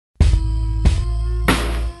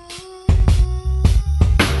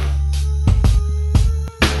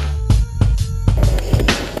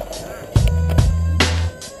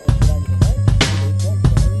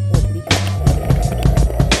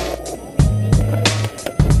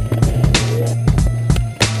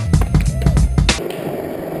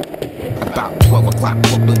rock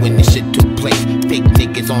Brooklyn when this shit took place. Fake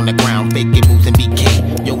niggas on the ground, faking moves and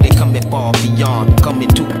BK. Yo, they coming far beyond, coming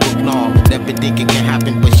to Brooklyn. Never think it can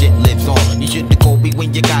happen, but shit lives on. You should've called me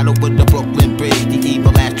when you got over the Brooklyn Bridge. These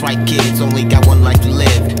evil ass trike kids only got one life to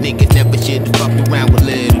live. Niggas never should've fucked around with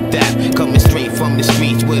little Dap. Coming straight from the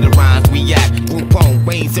streets where the rhymes react. RuPaul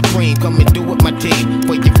reign supreme, coming through with my team.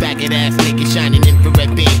 For you faggot ass niggas shining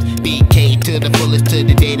infrared beams. BK to the fullest to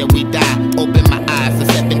the day that we die. Open my eyes, a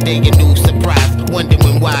 7-day a new surprise.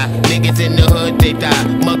 Wondering why niggas in the hood they die,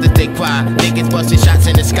 mothers they cry, niggas busting shots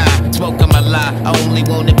in the sky. Smoke on my lie, I only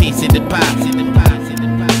want a piece of the pie.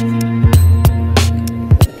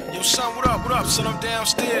 Yo son, what up, son? I'm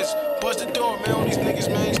downstairs. Bust the door, man, on these niggas,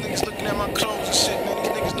 man. These niggas looking at my clothes and shit, man.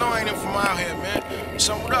 These niggas know I ain't in from out here, man.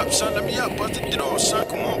 Son, what up, son? Let me up, bust the door, son.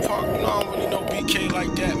 Come on, park. You know I don't really know BK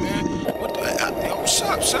like that, man. What the yo, what's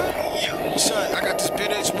up, son? Yo, son, I got this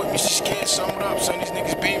bitch with me, she scared, son. What up, son? These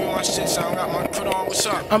niggas beaming my shit, son. I got my foot on, what's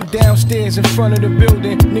up? I'm downstairs in front of the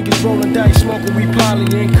building. Niggas rolling dice, smoking weed poly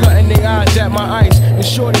and cutting their eyes at my ice. And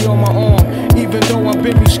shorty on my arm. Even though I'm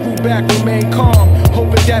big, we screw back, remain calm.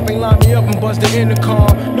 Hoping Dap ain't line me up and buzz the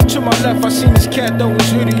intercom. Look to my left, I seen this cat throw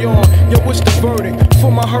his hoodie on. Yo, what's the verdict?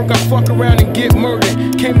 For my hurt, got fuck around and get murdered.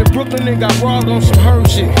 Came to Brooklyn and got robbed on some herb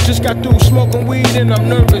shit. Just got through smoking weed and I'm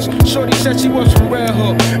nervous. Shorty said she was from Red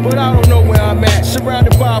Hook, but I don't know where I'm at.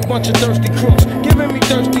 Surrounded by a bunch of thirsty crooks, giving me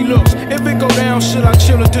thirsty looks. If it go down, should I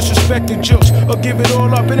chill or disrespect the jokes? Or give it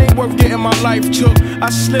all up, it ain't worth getting my life took. I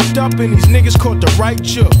slipped up and these niggas caught the right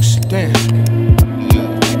jokes. Damn.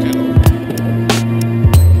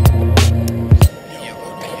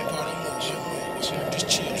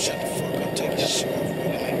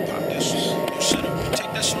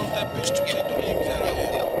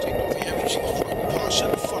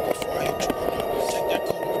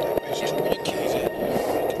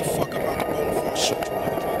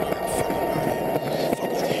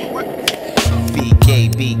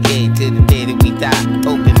 BK to the day that we die.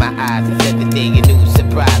 Open my eyes, a 7-day a new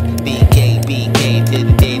surprise. BK to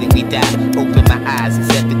the day that we die. Open my eyes, a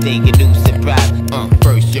 7-day a new surprise.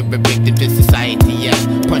 First you're a victim to society, yes.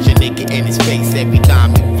 Punch a nigga in his face every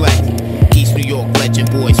time you flex. East New York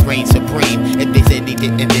legend boys reign supreme. If they said they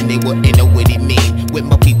didn't, then they wouldn't know what it mean. Where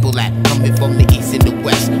my people at? Coming from the east and the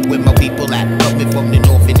west. Where my people at? Coming from the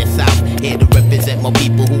north and the south. Here to represent my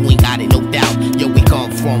people who ain't got it, no doubt. Yo, we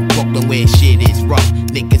come from Brooklyn where shit is rough.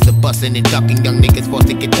 Niggas are bustin' and ducking, young niggas forced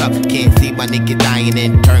to get tough. Can't see my nigga dying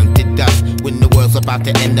and turn to dust. When the world's about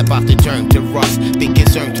to end, about to turn to rust. Big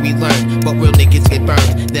concerns we learn, but real niggas get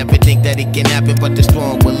burned. Never think that it can happen, but the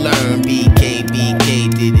strong will learn. BK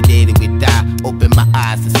to the day that we die. Open my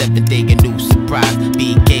eyes, the 7-day a new surprise.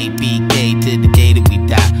 BK to the day that we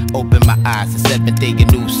die. Open my eyes, the 7-day a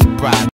new surprise.